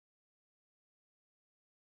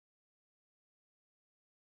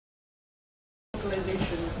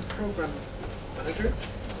program manager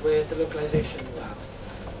with the Localization Lab.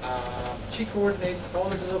 She coordinates all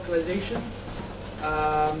of the localization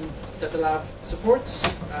that the lab supports.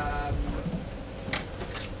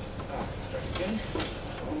 Start again.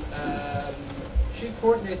 She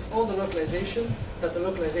coordinates all the localization that the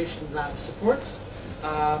Localization Lab supports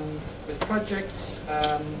with projects,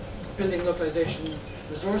 building localization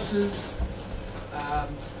resources,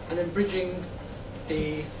 and then bridging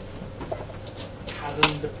the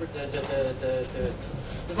chasm, the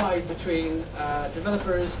divide between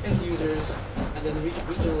developers, end users, and then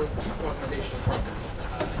regional organizational partners.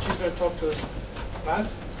 And she's going to talk to us about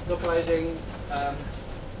localizing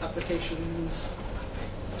applications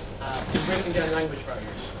and breaking down language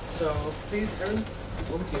barriers. So please, Erin,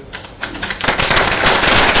 over to you.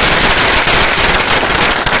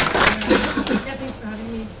 Yeah, thanks for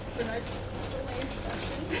having me. Bernard's stole my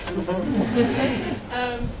introduction.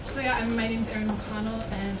 So yeah, my name is Erin McConnell,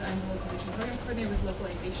 and I'm the Localization Program Coordinator with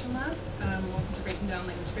Localization Lab. Welcome to Breaking Down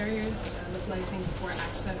Language Barriers, Localizing for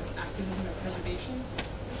Access, Activism, and Preservation.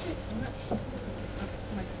 Actually, I'm not sure. Okay,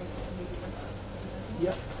 microphone maybe works.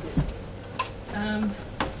 Yep.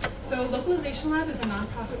 So Localization Lab is a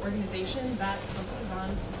nonprofit organization that focuses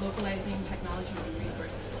on localizing technologies and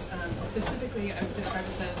resources. Specifically, I would describe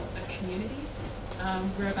us as a community.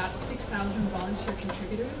 We're about 6,000 volunteer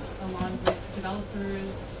contributors, along with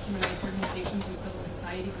developers, human rights organizations, and civil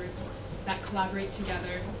society groups that collaborate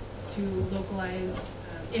together to localize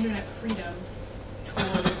internet freedom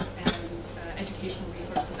tools and educational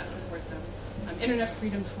resources that support them. Internet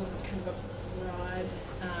freedom tools is kind of a broad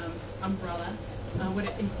umbrella. What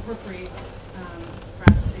it incorporates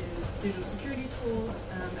for us is digital security tools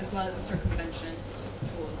as well as circumvention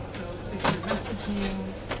tools. So secure messaging,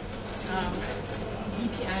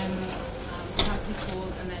 VPNs, proxy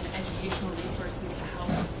tools, and then educational resources to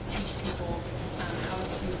help teach people how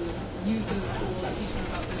to use those tools, teach them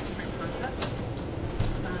about those different concepts.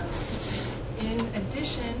 In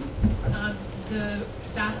addition, the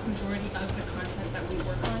vast majority of the content that we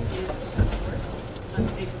work on is open source,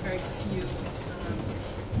 save for very few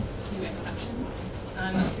exceptions.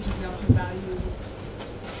 That's because we also value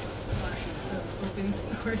open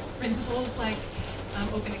source principles like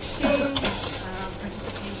open exchange,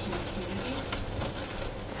 participation in community.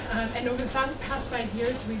 And over the past 5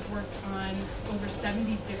 years, we've worked on over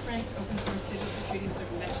 70 different open source digital security and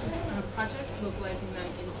circumvention projects, localizing them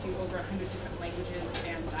into over 100 different languages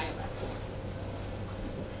and dialects.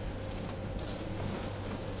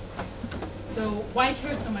 So why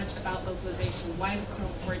care so much about localization? Why is it so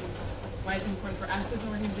important? Why is it important for us as an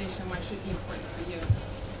organization? Why should it be important for you?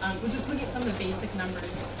 We'll just look at some of the basic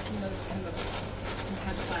numbers. You know, it's kind of an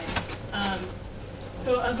intense slide.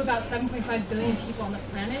 So of about 7.5 billion people on the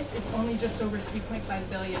planet, it's only just over 3.5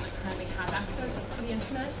 billion that currently have access to the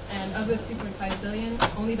internet. And of those 3.5 billion,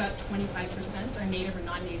 only about 25% are native or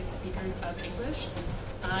non-native speakers of English.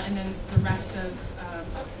 And then the rest of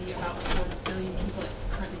the about 4 billion people that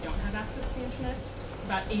currently don't have access to the internet, it's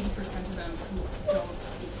about 80% of them who don't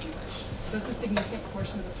speak English. So it's a significant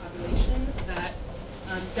portion of the population that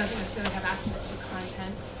doesn't necessarily have access to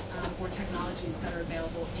content or technologies that are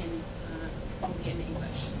available only in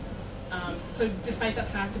English. So despite that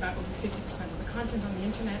fact, about over 50% of the content on the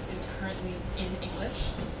internet is currently in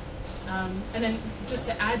English. And then just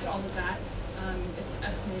to add to all of that, it's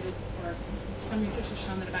estimated, or some research has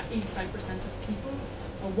shown that about 85% of people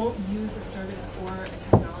won't use a service or a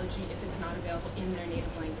technology if it's not available in their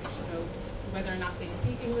native language. So whether or not they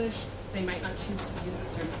speak English, they might not choose to use the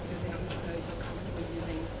service because they don't necessarily feel comfortable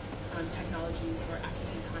using technologies or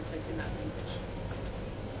accessing content in that language.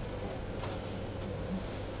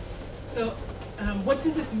 So what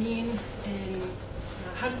does this mean in,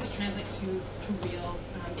 how does this translate to real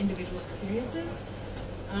individual experiences?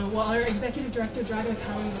 Well, our executive director, Dragan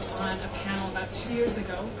McConnell, was on a panel about 2 years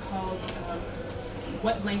ago called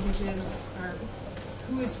What Languages Are,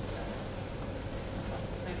 Who is,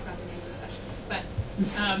 I forgot the name of the session, but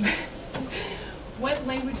what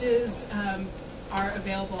languages are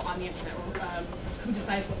available on the internet, or who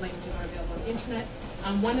decides what languages are available on the internet.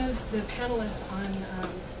 One of the panelists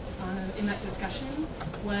in that discussion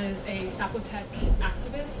was a Zapotec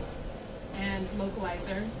activist and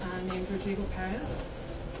localizer named Rodrigo Perez.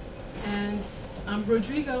 And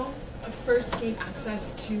Rodrigo first gained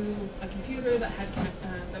access to a computer that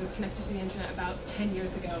was connected to the internet about 10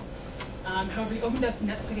 years ago. However, he opened up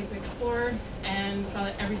Netscape Explorer and saw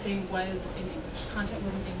that everything was in English. Content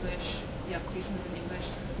was in English, the application was in English,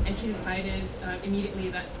 and he decided immediately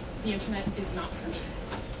that the internet is not for me.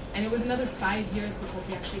 And it was another 5 years before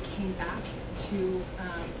he actually came back to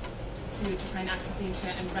to try and access the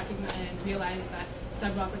internet and recognize and realize that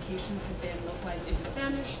several applications had been localized into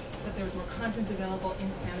Spanish, that there was more content available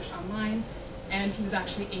in Spanish online, and he was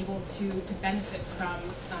actually able to benefit from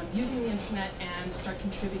using the internet and start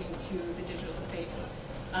contributing to the digital space.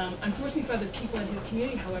 Unfortunately for other people in his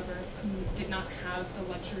community, however, who did not have the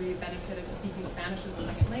luxury benefit of speaking Spanish as a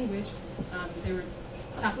second language, they were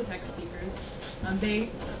Zapotec speakers, they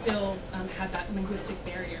still had that linguistic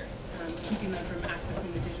barrier keeping them from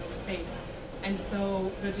accessing the digital space. And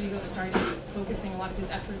so Rodrigo started focusing a lot of his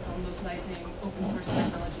efforts on localizing open source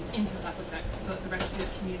technologies into Zapotec so that the rest of his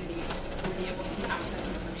community would be able to access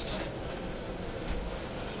information.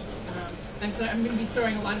 And so I'm going to be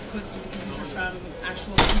throwing a lot of quotes here because these are from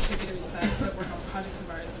actual contributors that work on projects of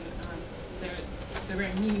ours, and they're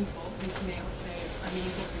very meaningful. At least we may hope they are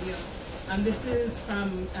meaningful for you. This is from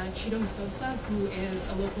Chido Musodza, who is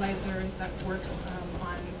a localizer that works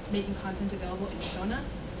on making content available in Shona,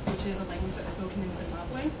 which is a language that's spoken in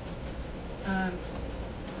Zimbabwe.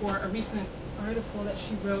 For a recent article that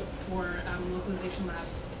she wrote for Localization Lab,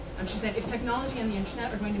 she said, if technology and the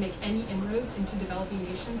internet are going to make any inroads into developing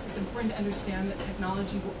nations, it's important to understand that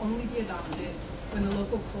technology will only be adopted when the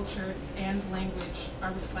local culture and language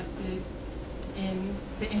are reflected in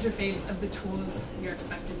the interface of the tools we are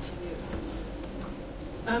expected to use.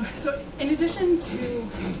 So in addition to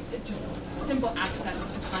just simple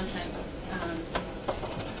access to content,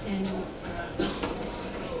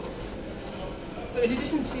 so in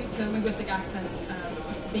addition to linguistic access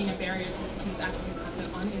being a barrier to accessing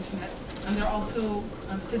content on the internet, there are also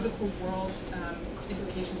physical world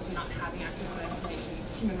implications to not having access to that information,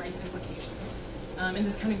 human rights implications. And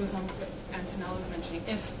this kind of goes on with what Antonella was mentioning.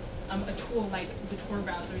 If a tool like the Tor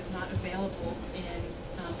browser is not available in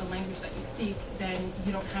the language that you speak, then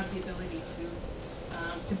you don't have the ability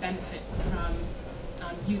to benefit from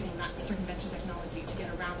using that circumvention technology to get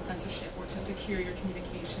around censorship or to secure your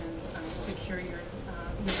communications, secure your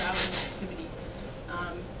browsing activity.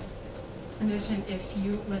 In addition, if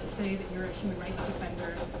you, let's say that you're a human rights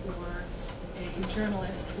defender or a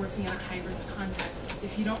journalist working in a high-risk context,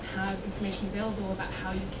 if you don't have information available about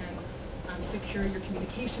how you can secure your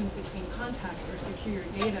communications between contacts or secure your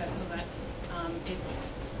data so that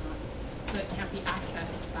so that it can't be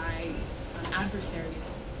accessed by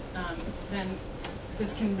adversaries, then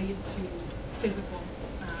this can lead to physical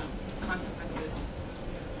consequences.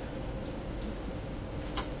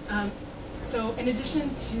 So in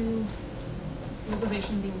addition to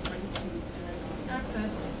localization being important to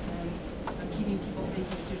access and keeping people safe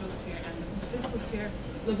in the digital sphere and the physical sphere,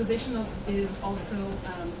 localization is also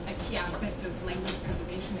a key aspect of language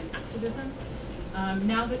preservation and activism.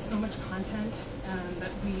 Now that so much content,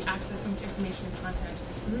 that we access so much information and content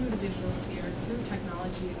through the digital sphere, through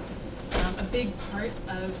technologies, a big part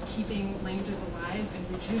of keeping languages alive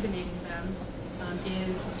and rejuvenating them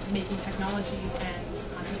is making technology and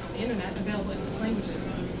content on the internet available in those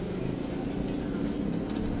languages.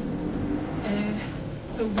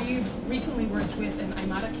 So we've recently worked with an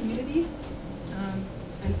Aymara community,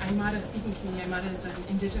 an Aymara speaking community. Aymara is an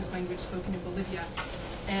indigenous language spoken in Bolivia.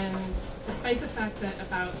 And despite the fact that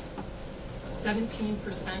about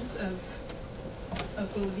 17%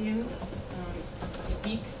 of Bolivians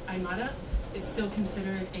speak Aymara, it's still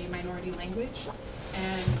considered a minority language.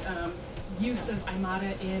 And use of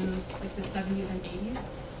Aymara in like the 70s and 80s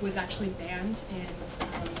was actually banned in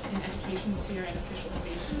education sphere and official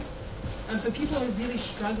spaces. So people are really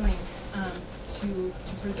struggling to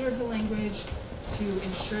preserve the language, to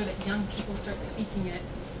ensure that young people start speaking it,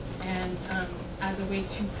 and as a way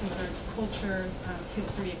to preserve culture,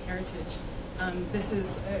 history, and heritage. This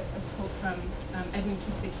is a quote from Edwin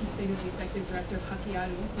Quispe. Quispe is the executive director of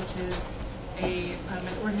Hakiaru, which is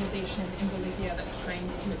an organization in Bolivia that's trying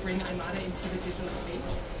to bring Aymara into the digital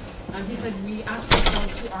space. He said, we ask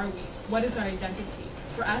ourselves, who are we? What is our identity?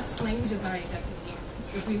 For us, language is our identity.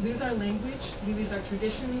 If we lose our language, we lose our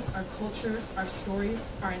traditions, our culture, our stories,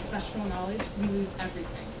 our ancestral knowledge, we lose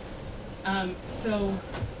everything.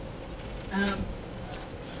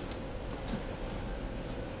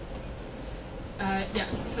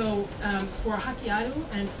 For Hakiaru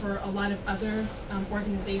and for a lot of other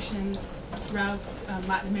organizations throughout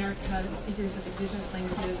Latin America, speakers of indigenous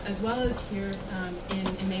languages, as well as here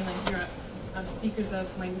in mainland Europe, speakers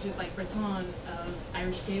of languages like Breton, of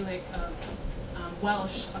Irish Gaelic, of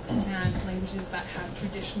Welsh, Occitan, languages that have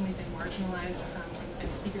traditionally been marginalized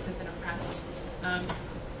and speakers have been oppressed.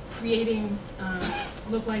 Creating,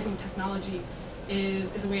 localizing technology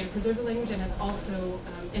is a way to preserve the language, and it's also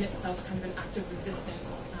in itself kind of an act of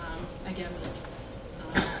resistance against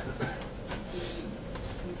the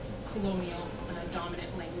colonial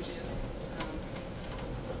dominant languages.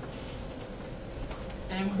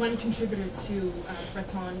 And one contributor to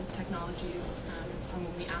Breton Technologies, Tom,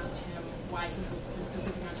 when we asked him why he focuses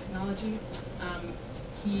specifically on technology,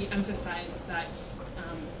 he emphasized that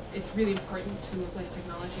it's really important to localize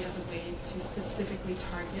technology as a way to specifically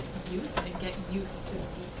target youth and get youth to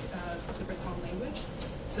speak the Breton language.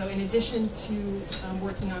 So in addition to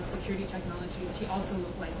working on security technologies, he also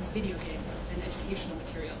localizes video games and educational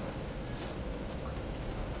materials.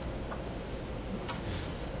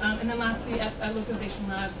 And then lastly, at Localization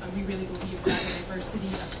Lab, we really believe that a diversity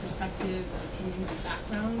of perspectives, opinions, and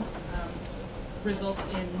backgrounds results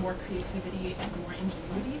in more creativity and more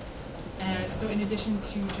ingenuity. So in addition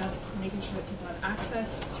to just making sure that people have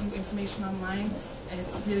access to information online,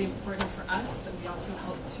 it's really important for us that we also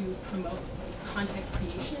help to promote content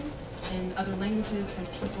creation in other languages from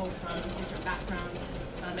people from different backgrounds,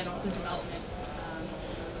 and also development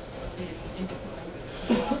in different languages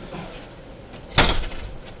as well.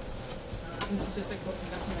 This is just a quote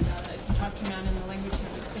from Nelson Mandela. If you talk to a man in the language he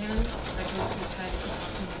understands, that goes to his head. If you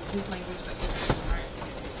talk to him in his language, that goes to his heart.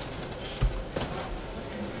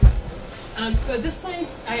 So at this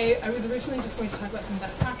point, I was originally just going to talk about some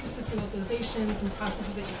best practices for localization, some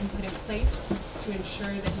processes that you can put in place to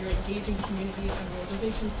ensure that you're engaging communities in the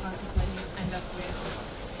localization process and that you end up with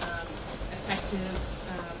effective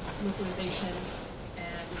localization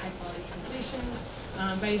and high-quality translations.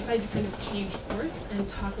 But I decided to kind of change course and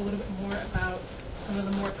talk a little bit more about some of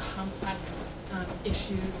the more complex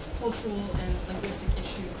issues, cultural and linguistic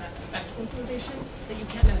issues that affect localization that you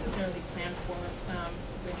can't necessarily plan for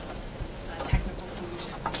with technical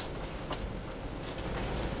solutions.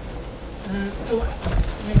 So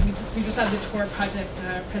we just had the tour project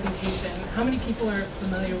presentation. How many people are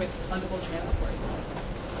familiar with pluggable transports?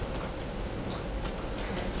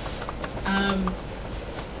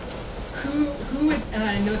 Who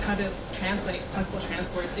knows how to translate pluggable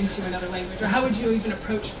transports into another language? Or how would you even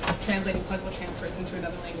approach translating pluggable transports into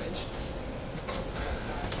another language?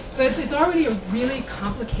 So it's already a really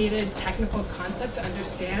complicated technical concept to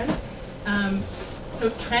understand. So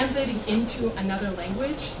translating into another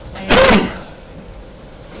language is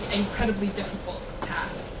an incredibly difficult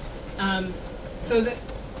task. So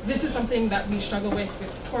this is something that we struggle with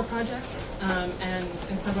Tor Project and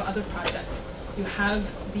several other projects. You have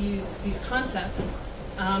these concepts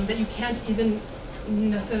that you can't even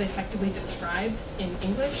necessarily effectively describe in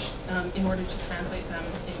English in order to translate them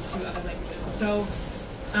into other languages. So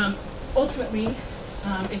ultimately,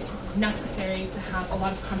 it's necessary to have a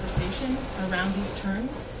lot of conversation around these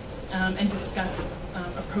terms and discuss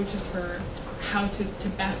approaches for how to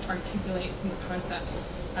best articulate these concepts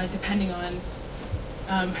depending on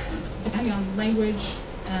language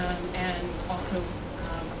and also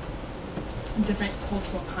different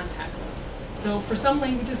cultural contexts. So for some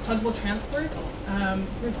languages, pluggable transports,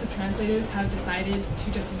 groups of translators have decided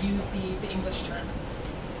to just use the English term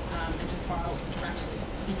and just borrow it directly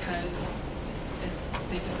because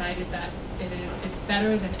they've decided that it's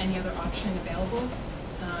better than any other option available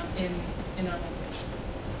in our language.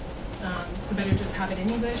 So better just have it in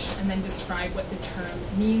English and then describe what the term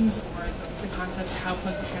means or the concept of how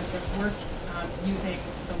pluggable transports work using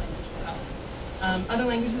the language itself. Other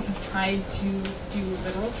languages have tried to do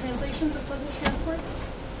literal translations of pluggable transports,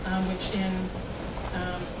 which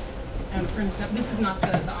for example, this is not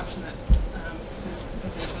the option that has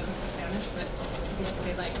been chosen for Spanish, but you could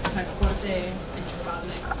say like transporte, enchufable,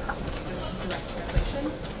 just direct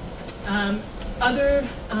translation. Other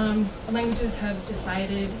languages have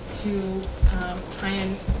decided to try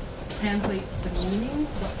and translate the meaning,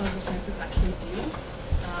 what pluggable transports actually do.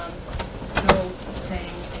 So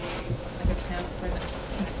saying a transport that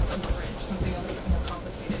connects to a bridge, something a little bit more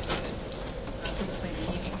complicated to explain the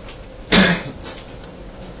meaning.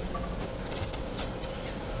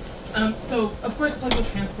 So, of course, pluggable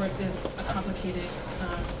transports is a complicated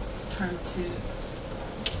term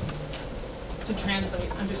to translate,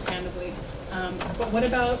 understandably. But what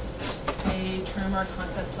about a term or a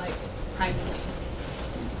concept like privacy?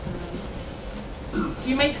 So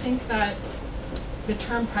you might think that the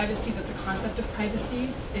term privacy, that the concept of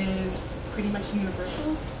privacy is pretty much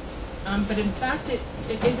universal, but in fact it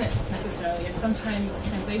isn't necessarily, and sometimes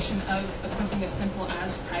translation of something as simple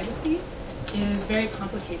as privacy is very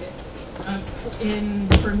complicated. In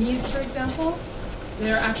Burmese, for example,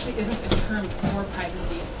 there actually isn't a term for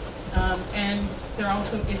privacy, and there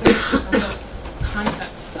also isn't a real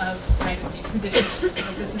concept of privacy traditionally.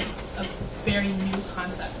 Like, this is a very new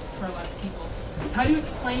concept for a lot of people. How do you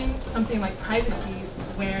explain something like privacy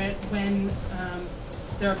when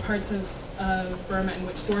there are parts of Burma in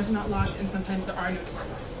which doors are not locked and sometimes there are no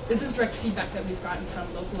doors? This is direct feedback that we've gotten from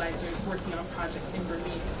localizers working on projects in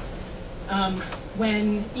Burmese.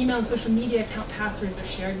 When email and social media account passwords are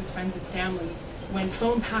shared with friends and family, when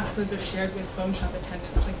phone passcodes are shared with phone shop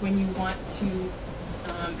attendants, like when you want to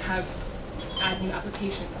add new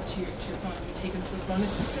applications to your phone, you take them to a phone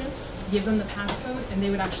assistant, give them the passcode, and they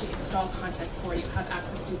would actually install content for you, have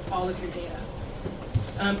access to all of your data.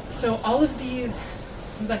 So all of these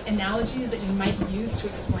like analogies that you might use to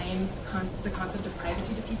explain the concept of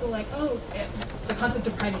privacy to people, like, the concept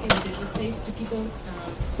of privacy in the digital space to people,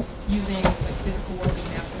 using like physical world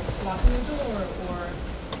examples, locking a door, or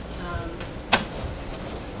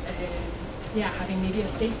having maybe a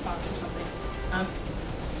safe box or something.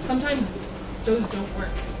 Sometimes those don't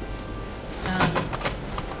work.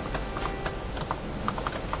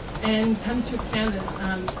 And kind of to expand this,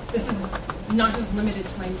 this is not just limited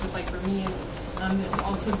to languages like Burmese. This has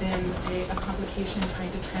also been a complication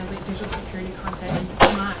trying to translate digital security content into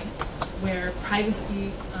Khmer, where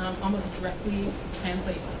privacy almost directly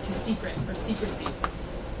translates to secret or secrecy,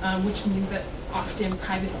 which means that often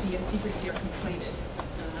privacy and secrecy are conflated.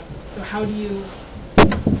 So how do you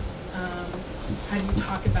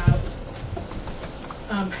talk about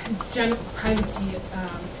privacy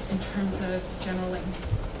in terms of general like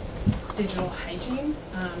digital hygiene,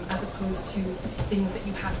 as opposed to things that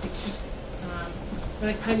you have to keep, or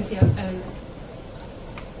like privacy as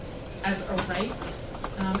a right,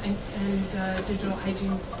 and digital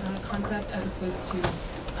hygiene concept, as opposed to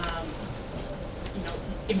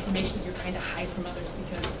information that you're trying to hide from others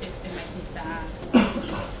because it might be bad.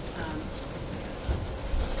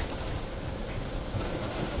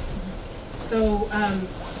 So,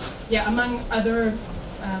 among other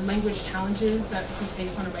language challenges that we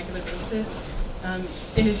face on a regular basis,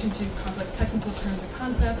 in addition to complex technical terms and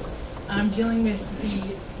concepts, dealing with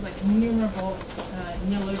the innumerable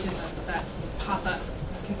neologisms that pop up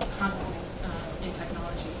constantly in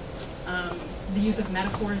technology. The use of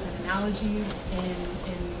metaphors and analogies in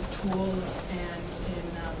tools and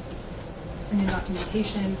in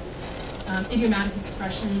documentation. Idiomatic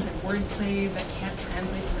expressions and wordplay that can't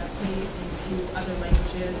translate directly into other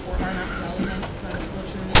languages or are not relevant for other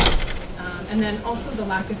cultures. And then also the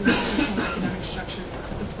lack of institutional academic structures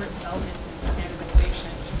to support development and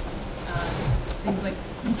standardization. Things like,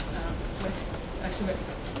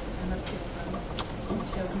 I'm not getting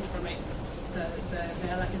details for the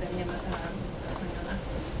Real Academia Española.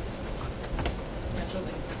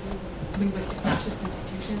 Actually, linguistic fascist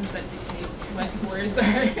institutions that dictate what words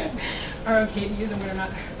are okay to use and what are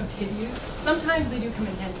not okay to use. Sometimes they do come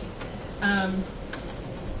in handy.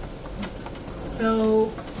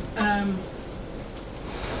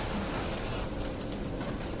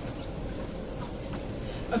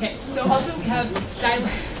 Okay, so also we have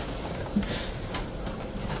dialect.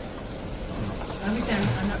 At least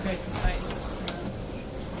I'm not very concise.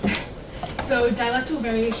 So dialectal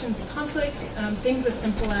variations and conflicts, things as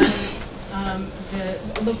simple as the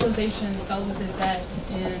localization spelled with a Z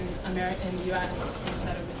in the US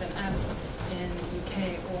instead of with an S in the UK,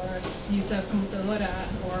 or use of computadora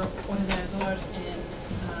or ordenador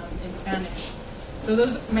in Spanish. So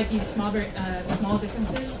those might be small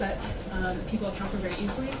differences that people account for very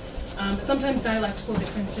easily. But sometimes dialectical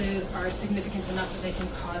differences are significant enough that they can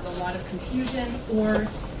cause a lot of confusion, or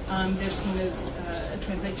they're seen as a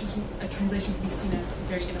translation can be seen as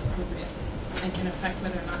very inappropriate and can affect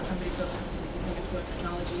whether or not somebody feels comfortable using a tool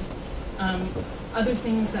technology. Other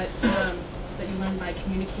things that you learn by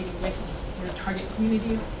communicating with your target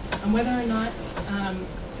communities, and whether or not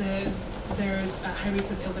there's high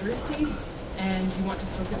rates of illiteracy, and you want to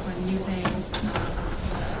focus on using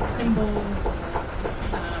symbols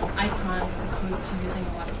or icons as opposed to using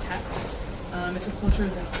a lot of text. If a culture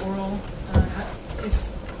is an oral, if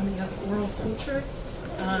somebody has an oral culture,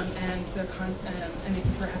 and they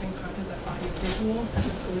prefer having content that's audio-visual as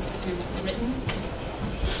opposed to written.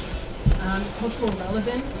 Cultural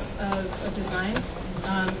relevance of design.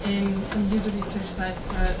 In some user research that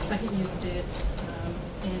Second Use did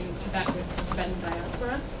in Tibet with Tibetan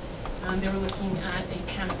diaspora, they were looking at a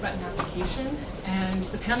panic button application, and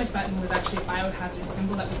the panic button was actually a biohazard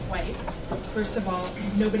symbol that was white. First of all,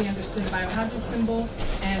 nobody understood a biohazard symbol,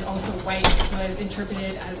 and also white was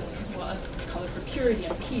interpreted as, well, a color for purity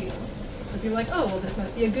and peace. So people were like, oh, well, this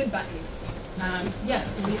must be a good button.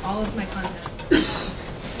 Yes, delete all of my content.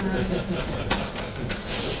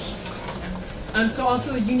 So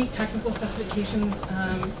also unique technical specifications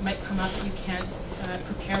might come up that you can't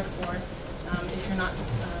prepare for if you're not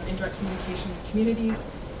in direct communication with communities.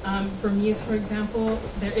 Burmese, for example,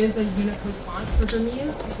 there is a Unicode font for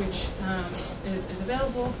Burmese, which is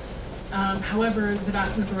available, However, the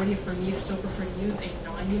vast majority of Burmese still prefer to use a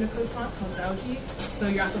non-Unicode font called Zauji. So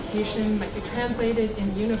your application might be translated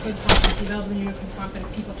in Unicode font, might be available in Unicode font, but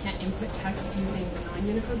if people can't input text using the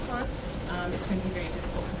non-Unicode font, it's going to be very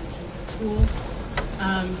difficult for them to use the tool.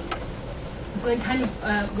 So then kind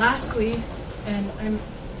of lastly, and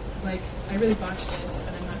I really botched this,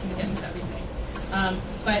 and I'm not going to get into everything.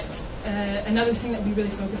 But another thing that we really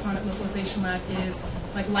focus on at Localization Lab is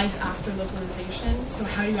like life after localization. So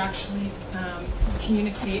how do you actually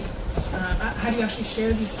communicate? How do you actually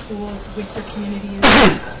share these tools with your communities?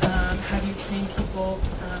 How do you train people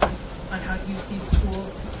on how to use these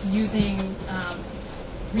tools using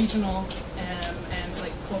regional and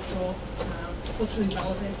like culturally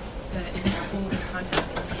relevant examples and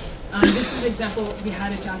contexts? This is an example. We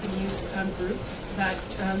had a Japanese group that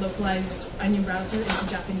localized Onion Browser into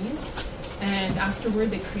Japanese, and afterward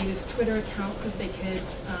they created a Twitter account so that they could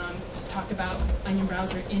talk about Onion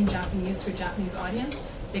Browser in Japanese to a Japanese audience.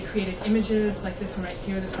 They created images like this one right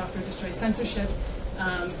here, the software destroys censorship,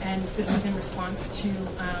 and this was in response to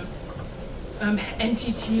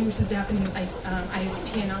NTT, which is Japanese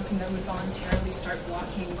ISP, announcing that it would voluntarily start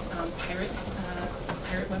blocking pirate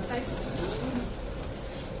websites.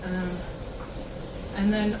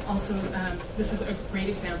 And then also, this is a great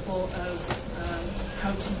example of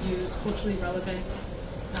how to use culturally relevant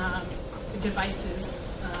devices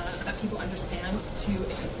that people understand to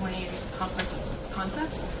explain complex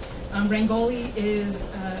concepts. Rangoli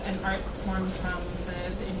is an art form from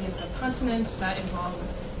the Indian subcontinent that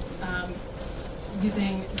involves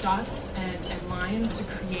using dots and lines to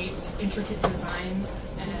create intricate designs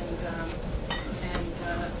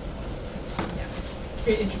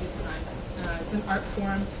create intricate designs. It's an art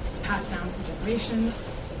form. It's passed down through generations.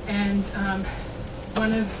 And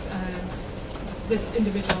one of this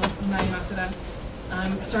individual, Naya Matada,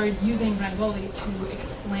 started using Rangoli to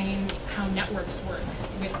explain how networks work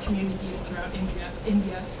with communities throughout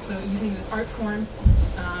India. So using this art form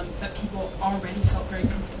that people already felt very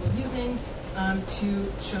comfortable using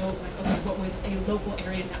to show, like, okay, what would a local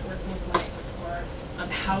area network look like, or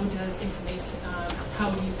how does information, how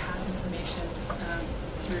do you pass information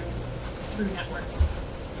through networks?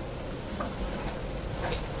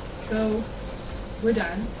 Right. So we're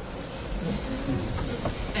done.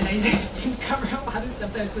 And I didn't cover a lot of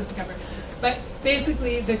stuff that I was supposed to cover. But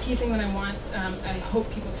basically, the key thing that I want, I hope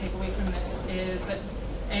people take away from this is that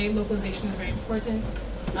A, localization is very important,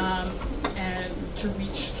 and to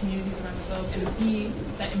reach communities around the globe, and B,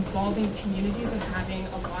 that involving communities and having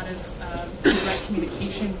a lot of direct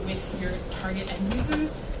communication with your target end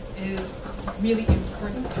users is really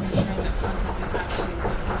important to ensuring that content is actually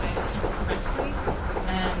recognized